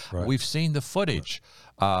can't. Right. We've seen the footage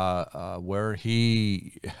where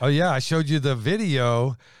he. Oh yeah, I showed you the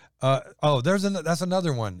video. That's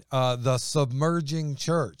another one. The Submerging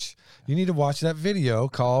Church. You need to watch that video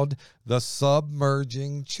called "The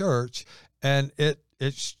Submerging Church," and it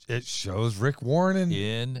shows Rick Warren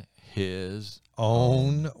in his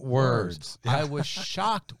own words. I was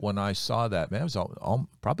shocked when I saw that, man. It was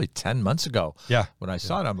probably 10 months ago. Yeah. When I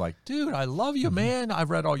saw it, I'm like, dude, I love you, man. I've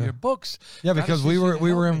read all your books. Yeah, God, because it's we just were gonna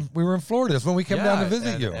we were help in me. we were in Florida. That's when we came down to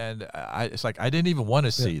visit you. And it's like I didn't even want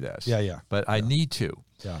to see this. Yeah. But I need to.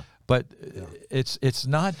 Yeah. But it's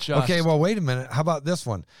not just Okay, well, wait a minute. How about this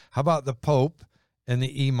one? How about the Pope and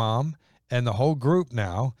the Imam and the whole group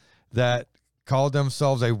now that called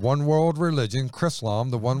themselves a one world religion, Chrislam,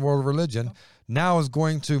 the one world religion, now is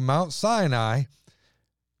going to Mount Sinai.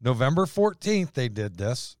 November 14th, they did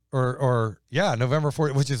this. November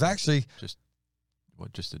 14th, which is actually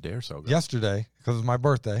just a day or so ago. yesterday, because it's my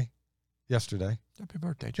birthday. Yesterday. Happy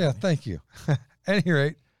birthday, Yeah, Johnny. thank you. At any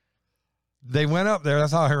rate, they went up there.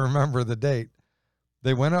 That's how I remember the date.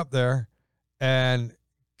 They went up there and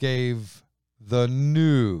gave the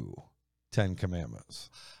new 10 Commandments.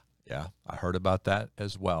 Yeah, I heard about that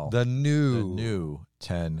as well. The new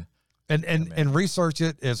 10. And research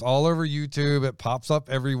it. It's all over YouTube. It pops up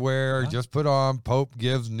everywhere. Just put on Pope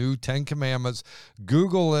gives new 10 Commandments.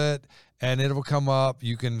 Google it and it will come up.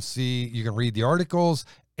 You can read the articles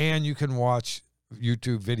and you can watch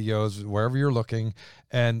YouTube videos wherever you're looking.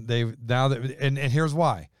 And and here's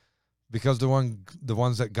why. Because the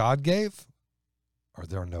ones that God gave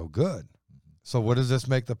they're no good. So what does this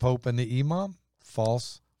make the Pope and the Imam?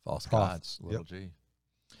 False gods, little g.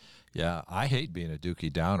 Yeah, I hate being a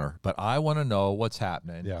Dookie Downer, but I want to know what's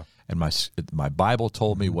happening. Yeah. And my Bible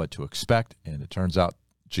told me what to expect, and it turns out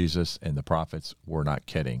Jesus and the prophets were not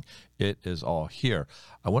kidding. It is all here.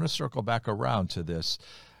 I want to circle back around to this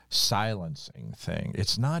silencing thing.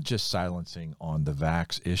 It's not just silencing on the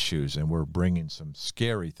vax issues, and we're bringing some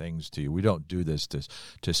scary things to you. We don't do this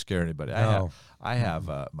to scare anybody. No. I have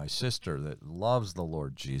my sister that loves the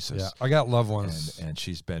Lord Jesus. Yeah, I got loved ones. And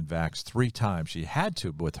she's been vaxxed 3 times. She had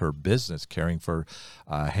to with her business caring for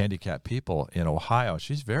handicapped people in Ohio.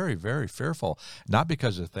 She's very, very fearful, not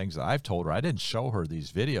because of things that I've told her. I didn't show her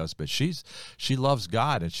these videos, but she loves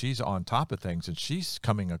God, and she's on top of things, and she's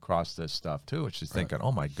coming across this stuff too, and she's thinking,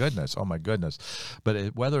 oh my goodness.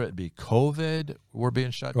 But whether it be COVID, we're being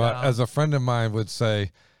shut down. As a friend of mine would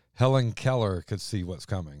say, Helen Keller could see what's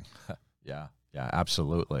coming. Yeah,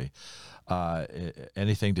 absolutely.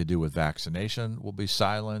 Anything to do with vaccination will be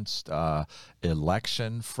silenced.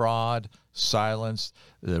 Election fraud, silenced.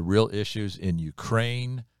 The real issues in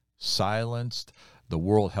Ukraine, silenced. The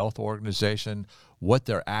World Health Organization, what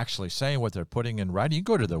they're actually saying, what they're putting in writing. You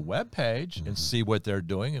can go to their webpage and see what they're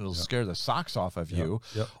doing, and it'll scare the socks off of you.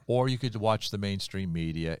 Yep. Or you could watch the mainstream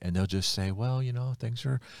media, and they'll just say, well, things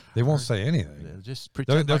are... They won't say anything. They'll just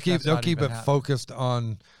pretend They'll like keep that's not it even happening. focused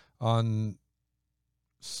on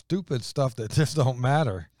stupid stuff that just don't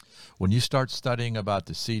matter. When you start studying about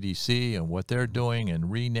the CDC and what they're doing and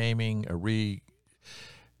renaming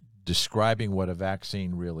describing what a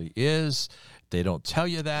vaccine really is, they don't tell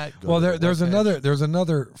you that. Well, there's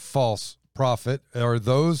another false prophet, or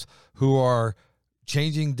those who are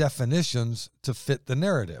changing definitions to fit the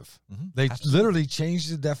narrative. They literally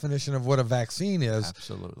changed the definition of what a vaccine is.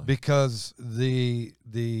 Absolutely. Because the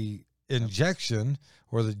injection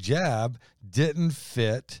or the jab didn't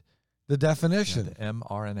fit the definition. The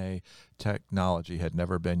mRNA technology had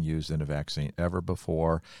never been used in a vaccine ever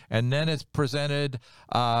before. And then it's presented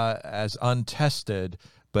as untested,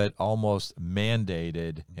 but almost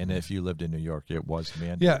mandated. And if you lived in New York, it was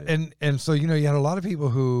mandated. Yeah, and so, you had a lot of people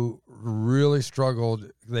who really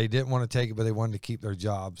struggled. They didn't want to take it, but they wanted to keep their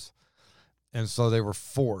jobs. And so they were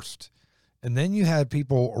forced. And then you had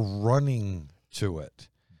people running to it.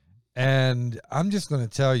 And I'm just going to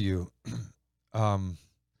tell you, I'm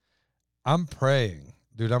praying,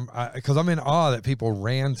 dude, because I'm in awe that people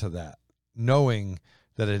ran to that, knowing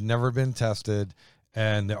that it had never been tested,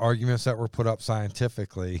 and the arguments that were put up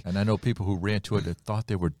scientifically. And I know people who ran to it that thought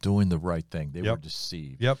they were doing the right thing. They were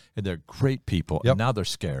deceived. Yep. And they're great people. Yep. And now they're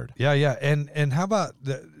scared. Yeah. And how about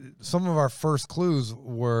some of our first clues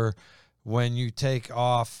were when you take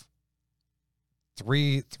off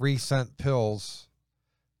 3-cent pills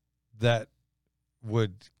that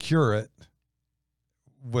would cure it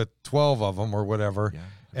with 12 of them or whatever. Yeah.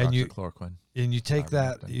 And Hydroxychloroquine. And you take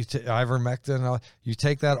that, Ivermectin. ivermectin, you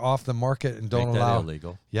take that off the market and don't Make that allow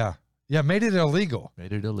illegal. Yeah. Yeah, made it illegal.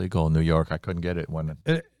 Made it illegal in New York. I couldn't get it when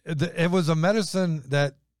It was a medicine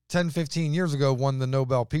that 10, 15 years ago won the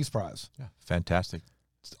Nobel Peace Prize. Yeah, fantastic.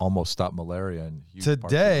 It's almost stopped malaria in huge parts of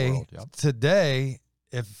the world. Yep. Today,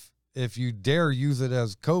 if you dare use it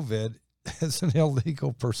as COVID, it's an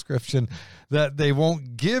illegal prescription that they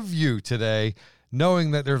won't give you today,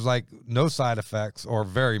 knowing that there's like no side effects or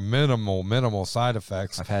very minimal side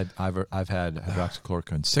effects. I've had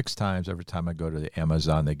hydroxychloroquine 6 times. Every time I go to the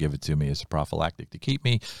Amazon, they give it to me as a prophylactic to keep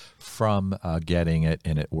me from getting it,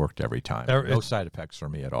 and it worked every time. No side effects for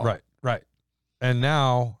me at all. Right. And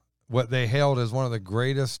now what they hailed as one of the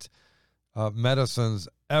greatest medicines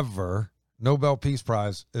ever, Nobel Peace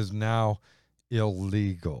Prize, is now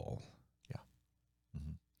illegal.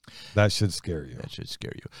 That should scare you. That should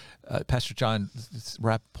scare you. Pastor John,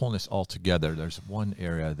 pulling this all together, there's one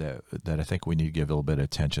area that I think we need to give a little bit of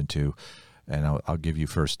attention to, and I'll give you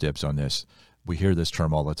first dibs on this. We hear this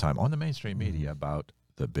term all the time on the mainstream media about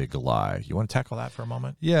the big lie. You want to tackle that for a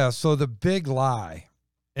moment? Yeah, so the big lie,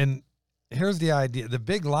 and here's the idea. The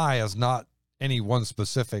big lie is not any one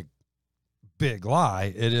specific big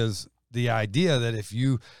lie. It is the idea that if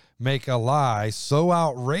you make a lie so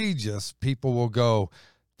outrageous, people will go,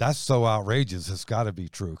 that's so outrageous, it's got to be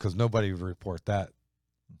true, because nobody would report that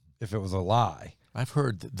if it was a lie. I've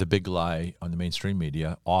heard the big lie on the mainstream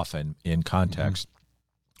media often in context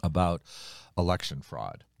about election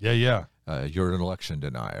fraud. Yeah. You're an election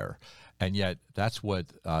denier. And yet that's what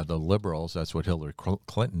the liberals, that's what Hillary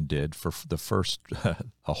Clinton did for the first,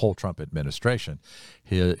 a whole Trump administration.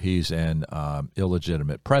 He's an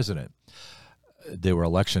illegitimate president. They were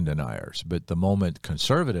election deniers. But the moment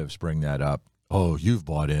conservatives bring that up, oh, you've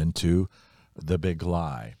bought into the big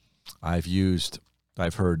lie. I've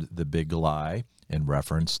heard the big lie in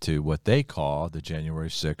reference to what they call the January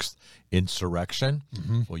 6th insurrection.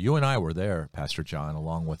 Well, you and I were there, Pastor John,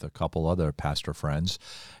 along with a couple other pastor friends,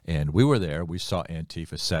 and we were there. We saw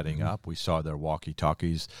Antifa setting up. We saw their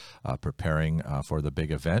walkie-talkies preparing for the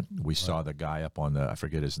big event. We saw the guy up on I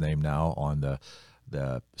forget his name now, on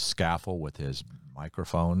the scaffold with his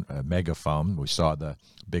microphone, megaphone. We saw the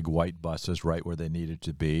big white buses right where they needed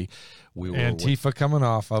to be. Antifa coming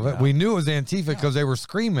off of it. We knew it was Antifa because they were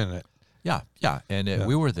screaming it. Yeah. And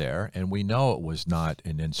we were there, and we know it was not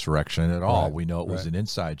an insurrection at all. Right, We know it was an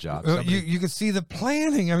inside job. You could see the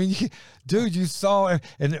planning. I mean, dude, you saw.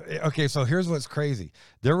 And okay, so here's what's crazy.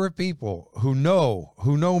 There were people who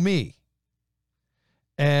know me,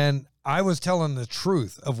 and I was telling the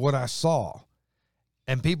truth of what I saw,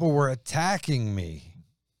 and people were attacking me.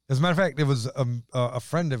 As a matter of fact, it was a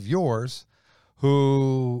friend of yours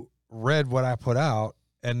who read what I put out,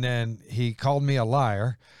 and then he called me a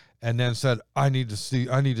liar, and then said, I need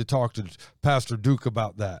to talk to Pastor Duke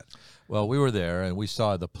about that. Well, we were there, and we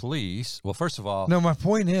saw the police. Well, first of all, no, my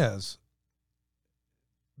point is,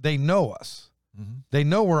 they know us. They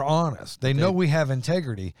know we're honest. They know we have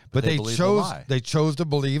integrity, but they chose to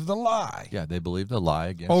believe the lie. Yeah, they believed the lie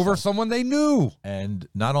against over someone they knew. And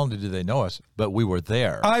not only did they know us, but we were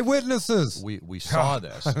there. Eyewitnesses. We saw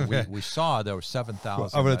this. We saw there were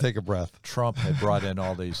 7,000. I'm going to take a breath. Trump had brought in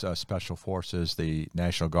all these special forces, the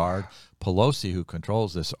National Guard. Pelosi, who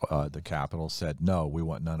controls this, the Capitol, said no. We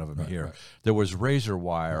want none of them here. Right. There was razor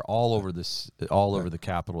wire all over over the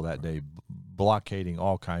Capitol that day, blockading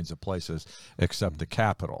all kinds of places except the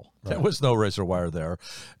Capitol. Right. There was no razor wire there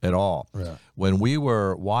at all. Yeah. When we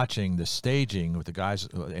were watching the staging with the guys,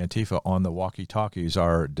 Antifa, on the walkie-talkies,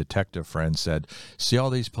 our detective friend said, see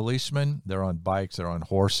all these policemen? They're on bikes. They're on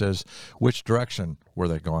horses. Which direction were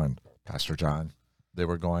they going, Pastor John? They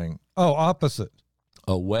were going... opposite.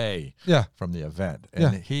 Away from the event.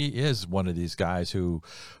 And he is one of these guys who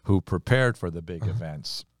prepared for the big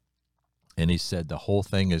events. And he said the whole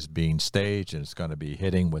thing is being staged and it's going to be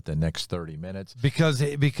hitting with the next 30 minutes. Because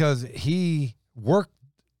he worked.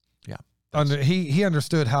 Yeah. He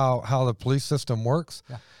understood how the police system works.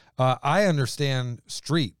 Yeah. I understand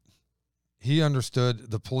street. He understood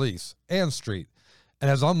the police and street. And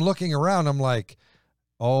as I'm looking around, I'm like,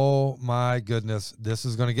 oh my goodness, this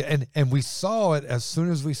is going to get, and we saw it as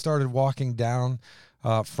soon as we started walking down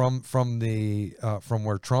from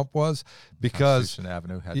where Trump was, because Constitution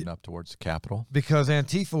Avenue heading up towards the Capitol, because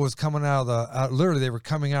Antifa was coming out of literally they were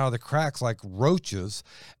coming out of the cracks like roaches,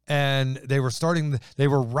 and they were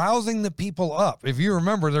rousing the people up. If you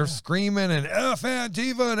remember, they're screaming and F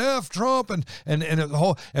Antifa and F Trump and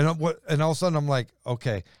all of a sudden I'm like,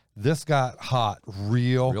 okay, this got hot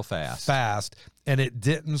real fast. And it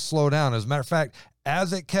didn't slow down. As a matter of fact,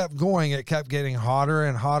 as it kept going, it kept getting hotter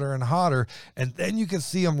and hotter and hotter. And then you could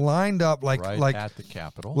see them lined up like at the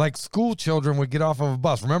Capitol. Like school children would get off of a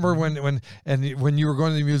bus. Remember when you were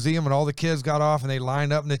going to the museum and all the kids got off and they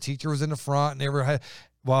lined up and the teacher was in the front and they were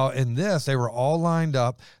well, in this, they were all lined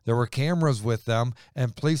up. There were cameras with them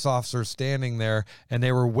and police officers standing there, and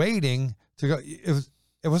they were waiting to go.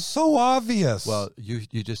 It was so obvious. Well, you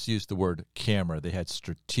just used the word camera. They had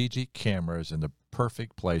strategic cameras in the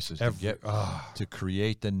perfect places to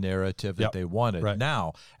create the narrative that they wanted. Right.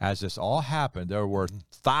 Now, as this all happened, there were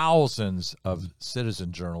thousands of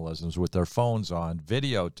citizen journalisms with their phones on,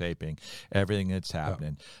 videotaping everything that's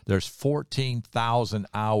happening. There's 14,000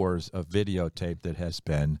 hours of videotape that has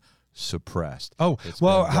been suppressed. Oh, It's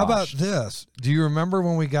well, been how about washed. this? Do you remember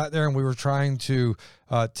when we got there and we were trying to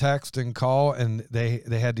text and call, and they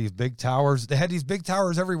had these big towers? They had these big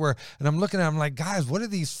towers everywhere, and I'm looking at them like, guys, what are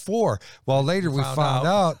these for? Well, later we found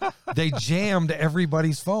out they jammed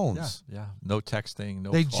everybody's phones. Yeah. No texting,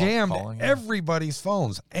 no They call, jammed calling. everybody's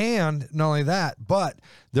phones. And not only that, but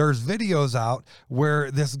there's videos out where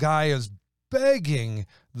this guy is begging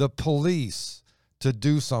the police to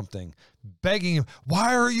do something, begging him,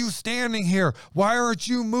 why are you standing here? Why aren't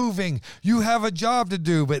you moving? You have a job to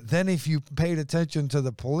do. But then if you paid attention to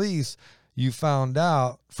the police, you found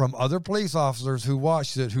out from other police officers who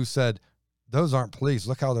watched it, who said, those aren't police.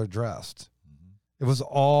 Look how they're dressed. It was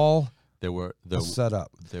all They were set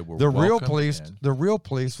up. They were The real welcomed police, in. the real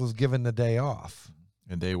police was given the day off.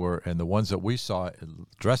 And the ones that we saw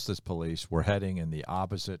dressed as police were heading in the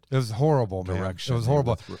opposite It was horrible, man. direction. It was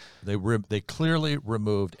horrible. They clearly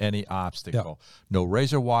removed any obstacle. No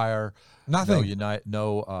razor wire. Nothing.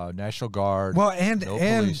 No National Guard. Well, and no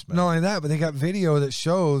and policemen. not only that, but they got video that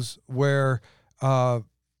shows where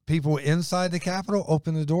people inside the Capitol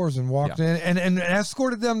opened the doors and walked in and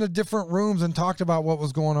escorted them to different rooms and talked about what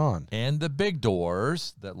was going on. And the big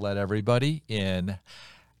doors that let everybody in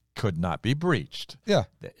could not be breached. Yeah.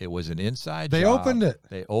 It was an inside They job. opened it.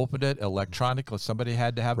 They opened it electronically. Somebody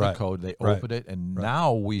had to have Right. the code. They Right. opened it, and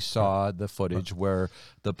now we saw the footage where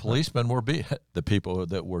the policemen were the people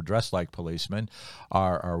that were dressed like policemen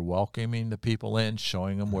are welcoming the people in,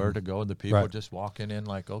 showing them where to go, and the people Right. just walking in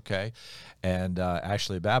like, okay. And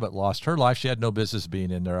Ashley Babbitt lost her life. She had no business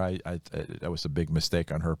being in there. That was a big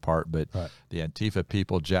mistake on her part, but the Antifa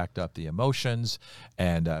people jacked up the emotions,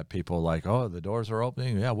 and people like, oh, the doors are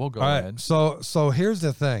opening. Yeah, we'll go All right. in. So here's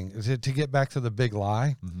the thing, to get back to the big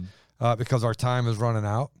lie, because our time is running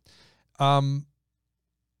out.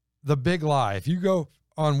 The big lie, if you go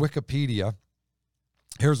on Wikipedia,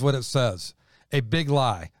 here's what it says. A big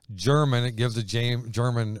lie, German, it gives a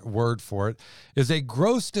German word for it, is a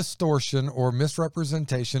gross distortion or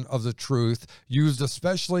misrepresentation of the truth used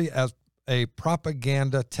especially as a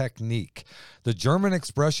propaganda technique. The German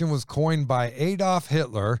expression was coined by Adolf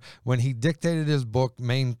Hitler when he dictated his book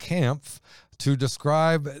Mein Kampf to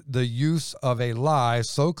describe the use of a lie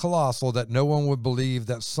so colossal that no one would believe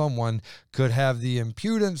that someone could have the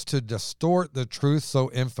impudence to distort the truth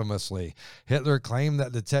so infamously. Hitler claimed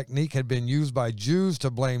that the technique had been used by Jews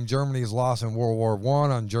to blame Germany's loss in World War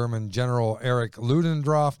I on German General Erich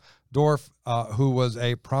Ludendorff, who was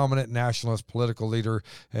a prominent nationalist political leader,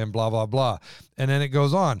 and blah, blah, blah. And then it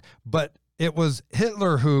goes on. But it was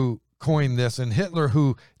Hitler who coined this and Hitler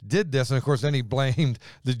who did this. And, of course, then he blamed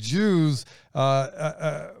the Jews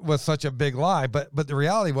was such a big lie. But the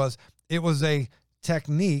reality was it was a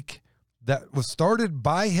technique that was started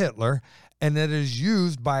by Hitler and that is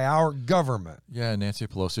used by our government. Yeah, Nancy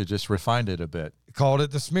Pelosi just refined it a bit. Called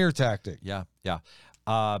it the smear tactic. Yeah.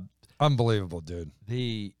 Unbelievable, dude.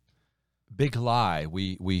 The big lie,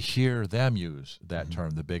 we hear them use that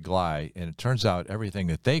term, the big lie, and it turns out everything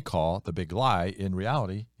that they call the big lie in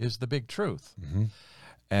reality is the big truth.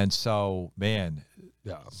 And so, man,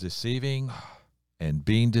 deceiving and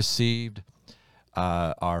being deceived.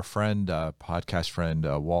 Our friend, podcast friend,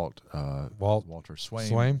 Walter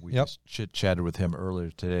Swain. We just chit-chatted with him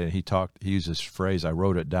earlier today, and he used this phrase, I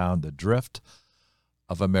wrote it down, the drift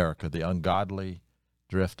of America, the ungodly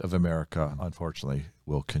drift of America, unfortunately,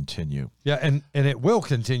 will continue. Yeah, and it will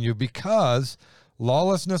continue because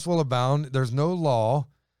lawlessness will abound. There's no law.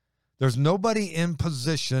 There's nobody in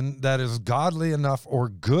position that is godly enough or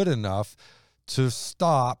good enough to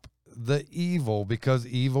stop the evil, because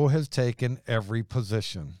evil has taken every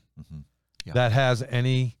position that has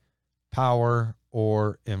any power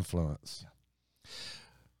or influence.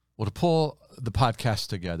 Well, to pull the podcast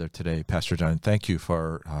together today, Pastor John, thank you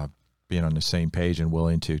for being on the same page and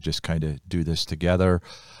willing to just kind of do this together.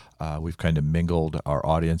 We've kind of mingled our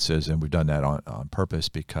audiences, and we've done that on purpose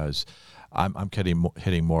because I'm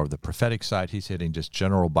hitting more of the prophetic side. He's hitting just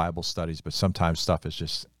general Bible studies, but sometimes stuff is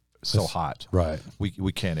just so hot. Right.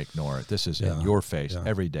 We can't ignore it. This is in your face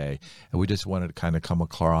every day. And we just wanted to kind of come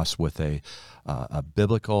across with a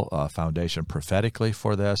biblical foundation prophetically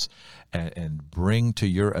for this and bring to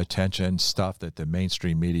your attention stuff that the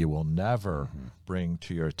mainstream media will never bring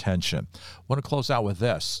to your attention. I want to close out with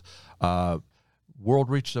this.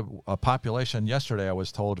 World reached a population yesterday, I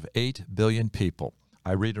was told, of 8 billion people.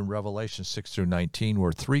 I read in Revelation 6-19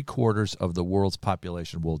 where 3/4 of the world's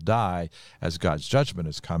population will die as God's judgment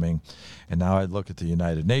is coming. And now I look at the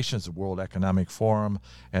United Nations, the World Economic Forum,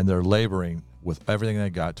 and they're laboring with everything they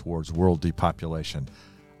got towards world depopulation.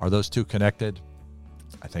 Are those two connected?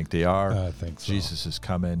 I think they are. I think so. Jesus is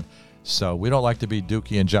coming. So we don't like to be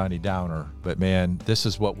Dookie and Johnny Downer, but man, this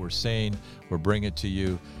is what we're saying. We're bringing it to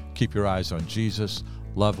you. Keep your eyes on Jesus.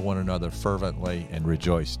 Love one another fervently and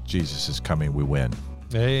rejoice. Jesus is coming. We win.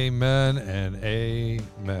 Amen and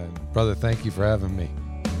amen. Brother, thank you for having me.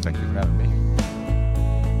 Thank you for having me.